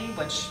quality,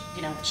 which,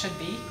 it should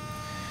be.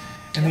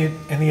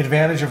 And the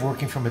advantage of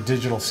working from a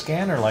digital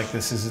scanner like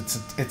this is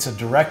it's a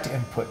direct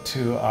input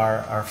to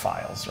our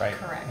files, right?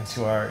 Correct. And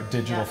to our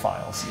digital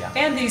files, yeah.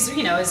 And these,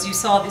 as you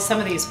saw, some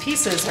of these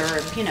pieces are,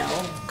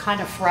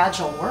 kind of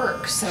fragile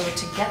work. So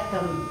to get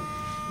them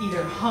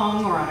either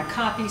hung or on a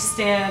copy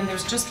stand,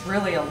 there's just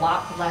really a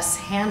lot less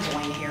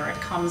handling here. It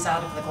comes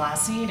out of the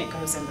glassine, it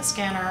goes in the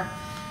scanner,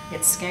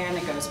 it's scanned,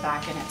 it goes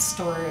back in its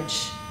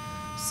storage.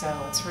 So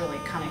it's really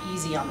kind of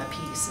easy on the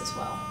piece as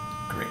well.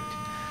 Great.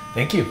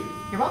 Thank you.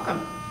 You're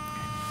welcome.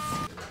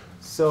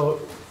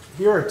 So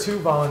here are two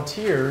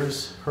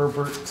volunteers,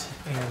 Herbert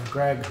and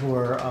Greg, who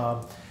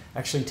are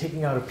actually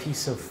taking out a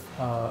piece of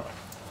a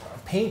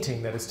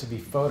painting that is to be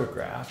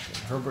photographed. And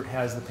Herbert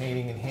has the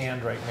painting in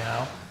hand right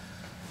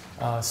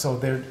now. So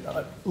they're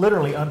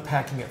literally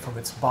unpacking it from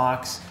its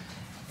box.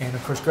 And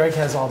of course, Greg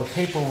has all the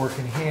paperwork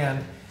in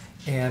hand.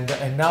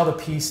 And now the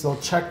piece, they'll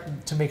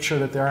check to make sure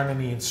that there aren't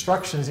any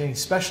instructions, any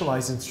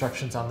specialized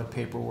instructions on the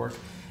paperwork.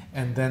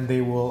 And then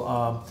they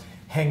will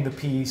hang the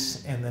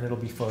piece, and then it'll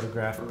be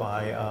photographed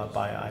by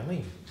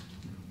Eileen.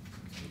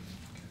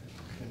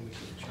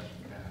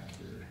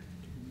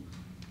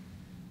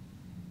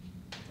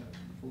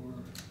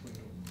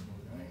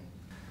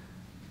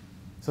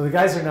 So the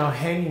guys are now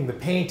hanging the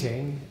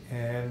painting,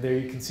 and there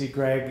you can see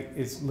Greg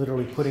is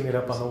literally putting it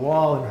up on the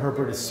wall, and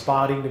Herbert is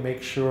spotting to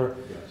make sure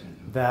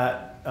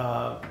that,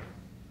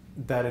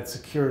 that it's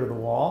secure to the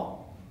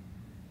wall.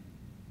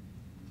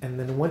 And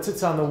then once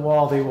it's on the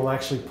wall, they will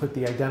actually put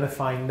the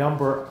identifying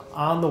number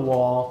on the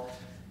wall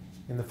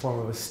in the form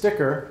of a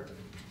sticker,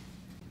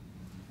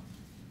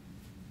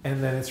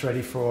 and then it's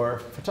ready for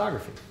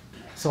photography.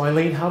 So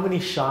Eileen, how many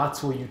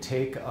shots will you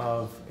take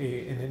of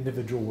an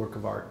individual work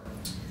of art?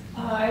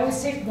 I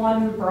always take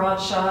one broad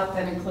shot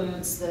that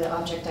includes the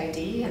object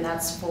ID, and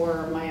that's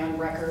for my own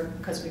record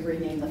because we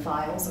rename the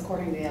files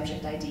according to the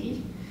object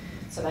ID,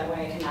 so that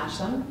way I can match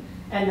them.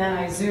 And then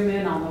I zoom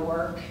in on the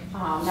work.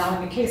 Now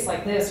in a case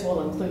like this,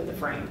 we'll include the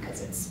frame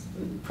because it's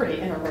a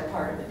pretty integral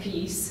part of the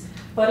piece.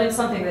 But in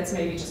something that's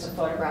maybe just a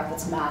photograph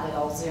that's matted,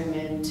 I'll zoom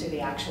in to the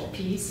actual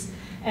piece.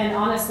 And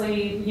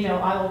honestly, you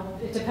know,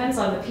 it depends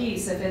on the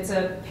piece. If it's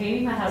a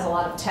painting that has a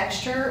lot of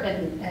texture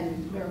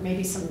and or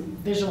maybe some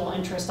visual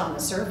interest on the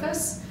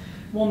surface,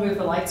 we'll move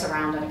the lights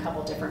around in a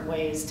couple different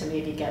ways to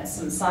maybe get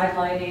some side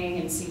lighting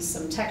and see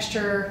some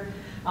texture.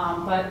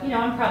 But you know,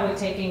 I'm probably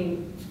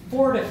taking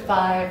 4 to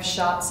 5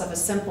 shots of a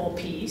simple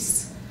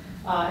piece.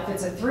 If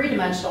it's a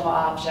 3-dimensional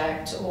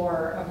object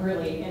or a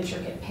really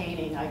intricate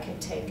painting, I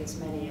could take as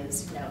many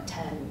as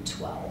 10,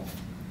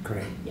 12.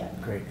 Great. Yeah.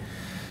 Great.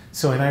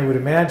 So, and I would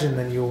imagine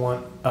then you'll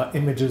want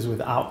images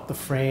without the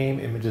frame,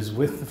 images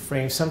with the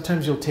frame.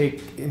 Sometimes you'll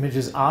take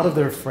images out of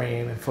their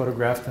frame and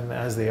photograph them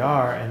as they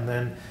are, and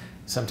then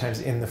sometimes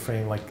in the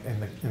frame, like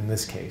in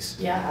this case.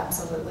 Yeah,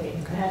 absolutely.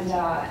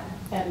 Okay.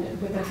 And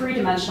with the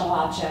 3-dimensional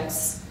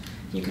objects,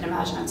 you can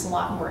imagine it's a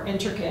lot more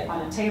intricate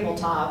on a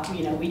tabletop.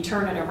 You know, we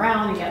turn it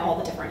around and get all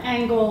the different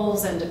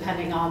angles, and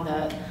depending on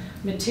the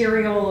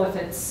material, if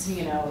it's,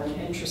 you know, an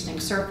interesting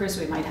surface,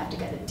 we might have to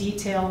get a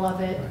detail of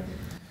it. Right.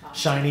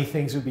 Shiny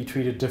things would be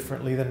treated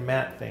differently than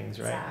matte things,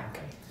 right?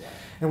 Exactly. Okay. Yeah.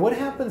 And what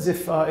happens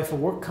if a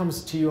work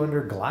comes to you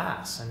under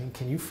glass? I mean,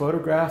 can you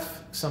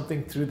photograph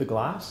something through the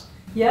glass?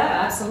 Yeah,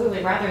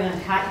 absolutely. Rather than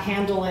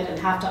handle it and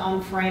have to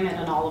unframe it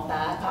and all of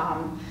that,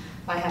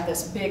 I have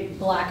this big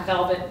black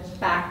velvet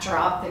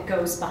backdrop that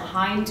goes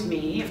behind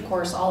me. Of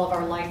course, all of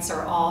our lights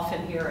are off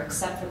in here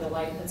except for the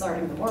light that's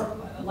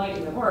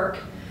lighting the work.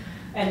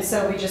 And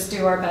so we just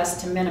do our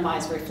best to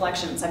minimize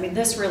reflections. I mean,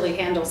 this really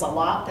handles a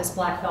lot, this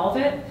black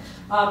velvet,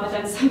 but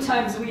then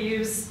sometimes we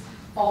use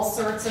all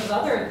sorts of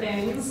other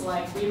things,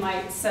 like we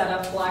might set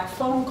up black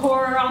foam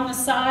core on the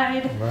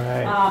side,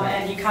 right.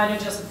 And you kind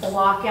of just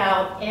block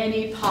out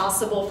any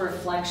possible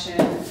reflection.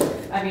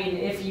 I mean,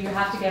 if you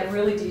have to get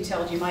really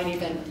detailed, you might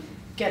even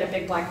get a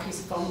big black piece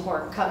of foam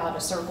core, cut out a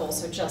circle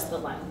so just the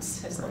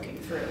lens is looking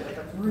through with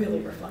a really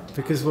reflective.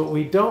 Because what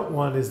we don't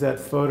want is that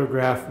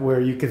photograph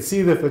where you can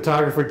see the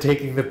photographer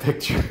taking the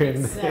picture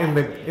in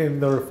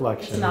the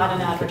reflection. It's not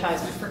an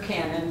advertisement for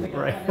Canon. We don't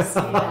right. want to see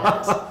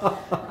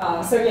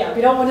that. So yeah,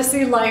 we don't want to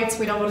see lights.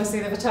 We don't want to see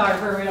the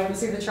photographer. We don't want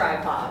to see the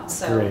tripod.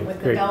 So great, with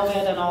the great.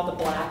 velvet and all the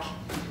black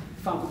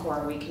foam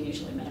core, we can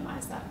usually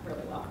minimize that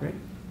really well. Great.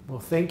 Well,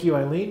 thank you,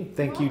 Eileen.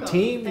 Thank you,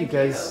 team. Thank you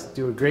guys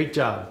do a great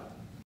job.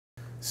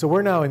 So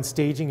we're now in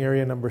staging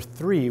area number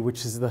 3,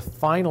 which is the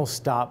final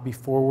stop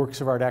before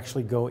works of art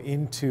actually go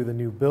into the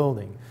new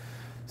building.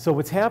 So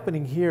what's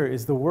happening here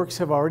is the works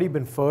have already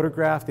been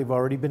photographed, they've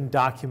already been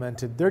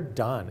documented, they're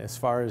done as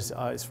far as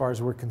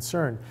we're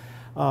concerned.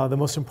 The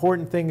most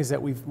important thing is that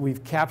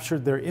we've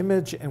captured their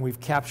image and we've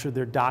captured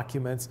their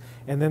documents,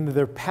 and then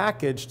they're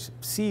packaged,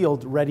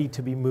 sealed, ready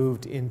to be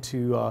moved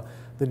into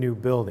the new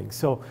building.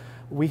 So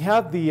we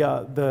have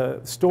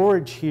the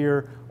storage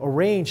here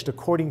arranged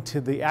according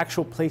to the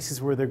actual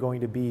places where they're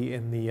going to be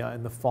in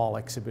the fall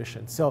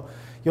exhibition. So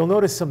you'll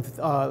notice some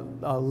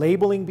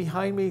labeling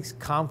behind me,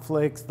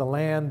 conflicts, the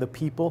land, the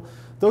people.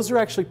 Those are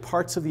actually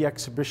parts of the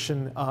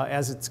exhibition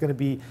as it's going to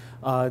be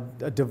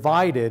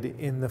divided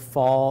in the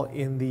fall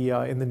in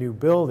the new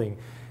building.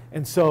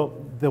 And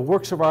so the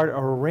works of art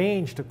are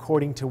arranged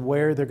according to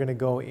where they're going to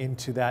go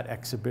into that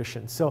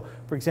exhibition. So,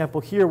 for example,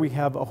 here we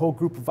have a whole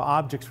group of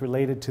objects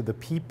related to the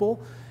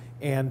people.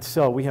 And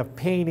so we have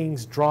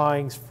paintings,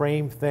 drawings,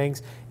 framed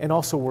things, and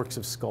also works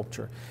of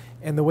sculpture.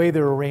 And the way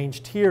they're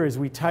arranged here is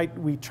we try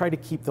to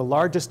keep the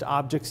largest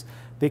objects,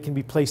 they can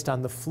be placed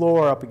on the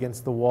floor up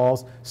against the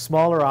walls,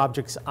 smaller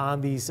objects on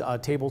these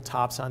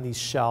tabletops, on these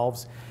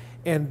shelves.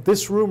 And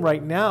this room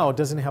right now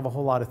doesn't have a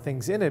whole lot of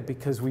things in it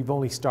because we've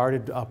only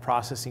started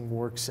processing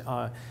works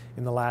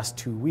in the last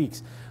 2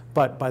 weeks.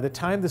 But by the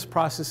time this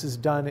process is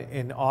done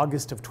in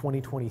August of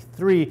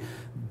 2023,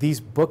 these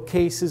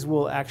bookcases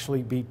will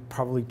actually be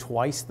probably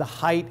twice the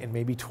height and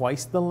maybe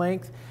twice the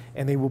length,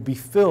 and they will be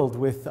filled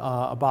with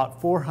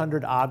about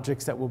 400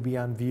 objects that will be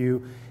on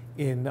view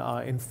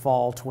in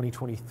fall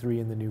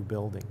 2023 in the new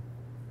building.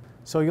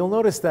 So you'll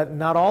notice that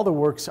not all the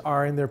works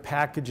are in their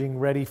packaging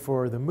ready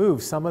for the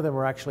move. Some of them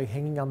are actually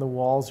hanging on the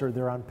walls or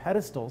they're on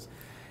pedestals.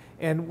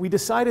 And we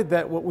decided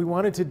that what we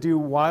wanted to do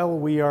while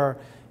we are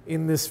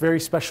in this very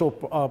special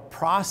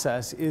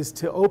process is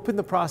to open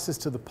the process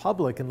to the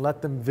public and let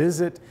them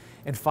visit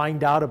and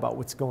find out about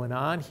what's going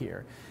on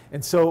here.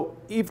 And so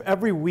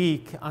every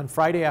week on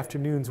Friday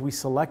afternoons, we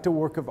select a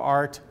work of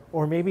art,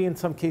 or maybe in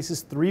some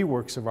cases 3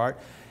 works of art,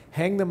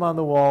 hang them on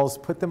the walls,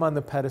 put them on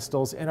the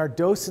pedestals, and our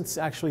docents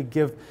actually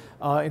give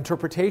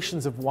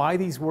interpretations of why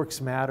these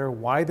works matter,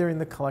 why they're in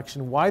the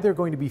collection, why they're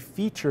going to be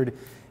featured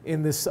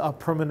in this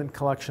permanent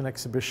collection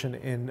exhibition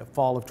in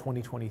fall of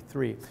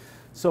 2023.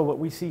 So what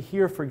we see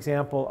here, for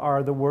example,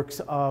 are the works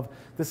of,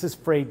 this is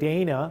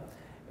Freydena,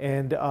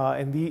 and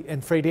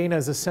Freydena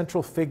is a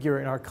central figure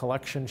in our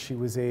collection. She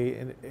was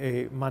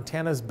a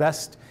Montana's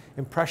best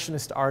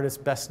Impressionist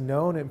artist, best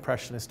known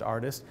Impressionist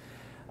artist.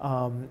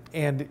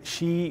 And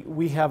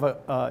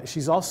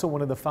she's also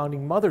one of the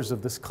founding mothers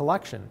of this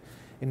collection.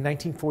 In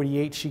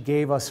 1948, she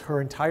gave us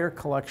her entire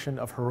collection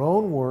of her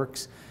own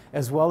works,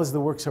 as well as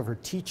the works of her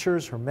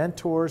teachers, her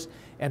mentors,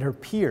 and her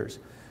peers.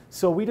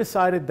 So we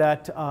decided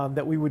that,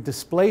 that we would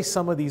display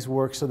some of these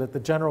works so that the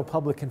general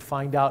public can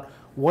find out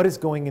what is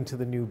going into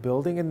the new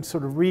building and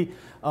sort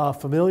of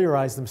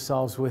familiarize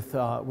themselves with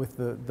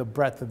the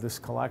breadth of this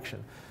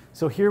collection.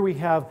 So here we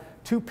have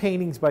 2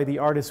 paintings by the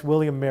artist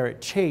William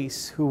Merritt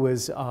Chase, who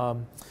was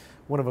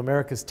one of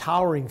America's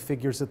towering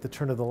figures at the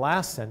turn of the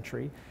last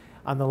century.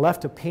 On the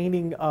left, a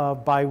painting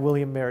by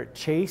William Merritt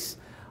Chase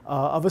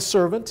of a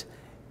servant,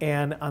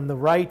 and on the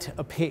right,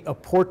 a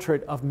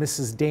portrait of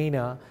Mrs.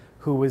 Dana,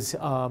 who was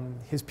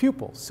his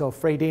pupil. So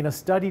Freydena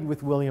studied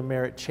with William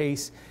Merritt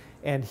Chase,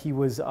 and he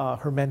was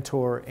her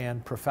mentor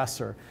and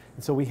professor.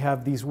 And so we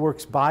have these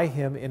works by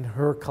him in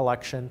her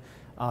collection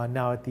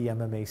now at the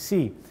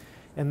MMAC.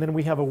 And then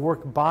we have a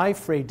work by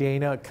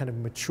Freydena, a kind of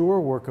mature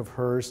work of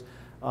hers,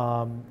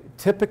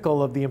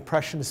 typical of the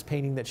Impressionist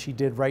painting that she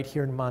did right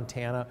here in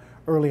Montana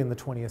early in the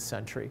 20th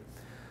century.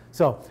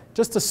 So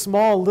just a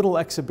small little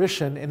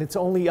exhibition, and it's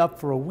only up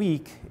for a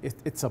week.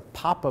 It's a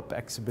pop-up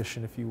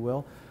exhibition, if you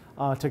will,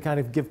 to kind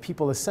of give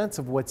people a sense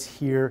of what's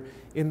here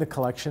in the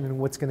collection and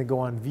what's going to go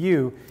on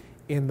view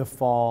in the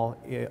fall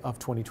of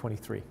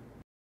 2023.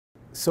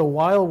 So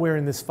while we're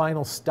in this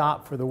final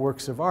stop for the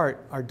works of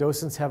art, our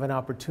docents have an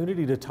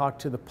opportunity to talk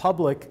to the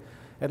public,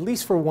 at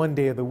least for one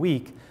day of the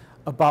week,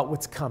 about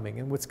what's coming.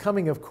 And what's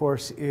coming, of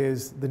course,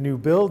 is the new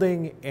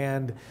building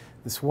and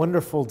this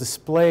wonderful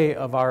display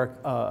of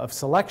of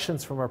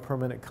selections from our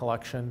permanent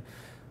collection.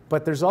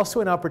 But there's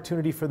also an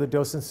opportunity for the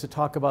docents to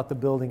talk about the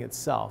building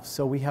itself.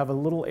 So we have a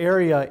little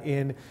area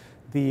in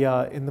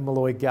the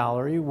Malloy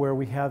Gallery where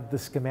we have the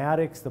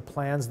schematics, the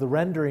plans, the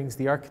renderings,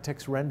 the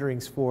architect's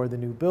renderings for the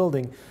new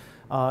building.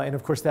 And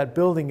of course, that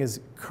building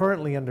is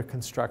currently under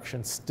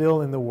construction,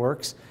 still in the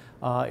works.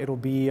 It'll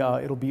be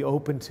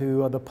open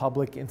to the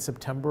public in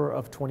September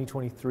of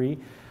 2023.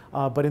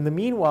 But in the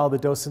meanwhile, the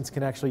docents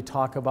can actually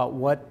talk about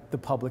what the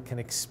public can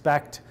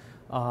expect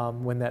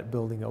when that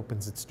building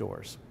opens its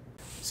doors.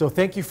 So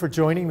thank you for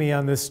joining me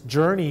on this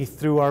journey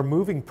through our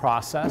moving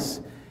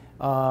process.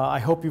 I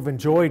hope you've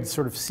enjoyed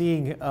sort of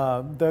seeing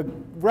the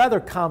rather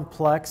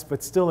complex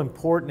but still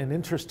important and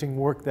interesting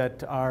work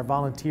that our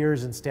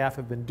volunteers and staff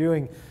have been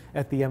doing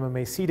at the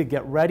MMAC to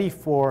get ready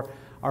for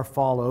our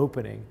fall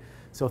opening.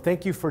 So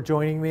thank you for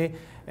joining me.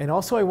 And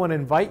also I want to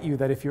invite you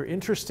that if you're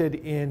interested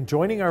in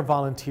joining our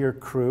volunteer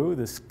crew,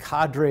 this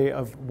cadre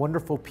of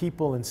wonderful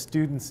people and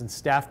students and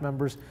staff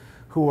members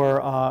who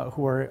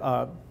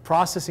are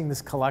processing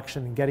this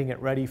collection and getting it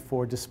ready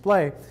for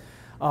display,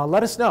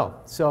 let us know.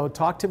 So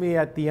talk to me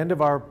at the end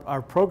of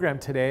our program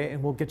today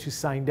and we'll get you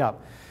signed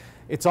up.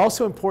 It's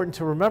also important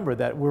to remember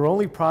that we're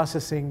only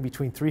processing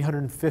between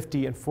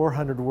 350 and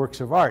 400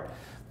 works of art.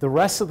 The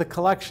rest of the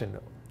collection,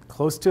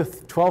 close to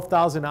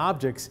 12,000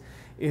 objects,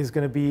 is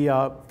going to be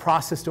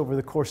processed over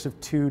the course of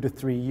 2 to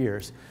 3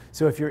 years.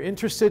 So if you're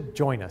interested,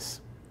 join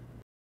us.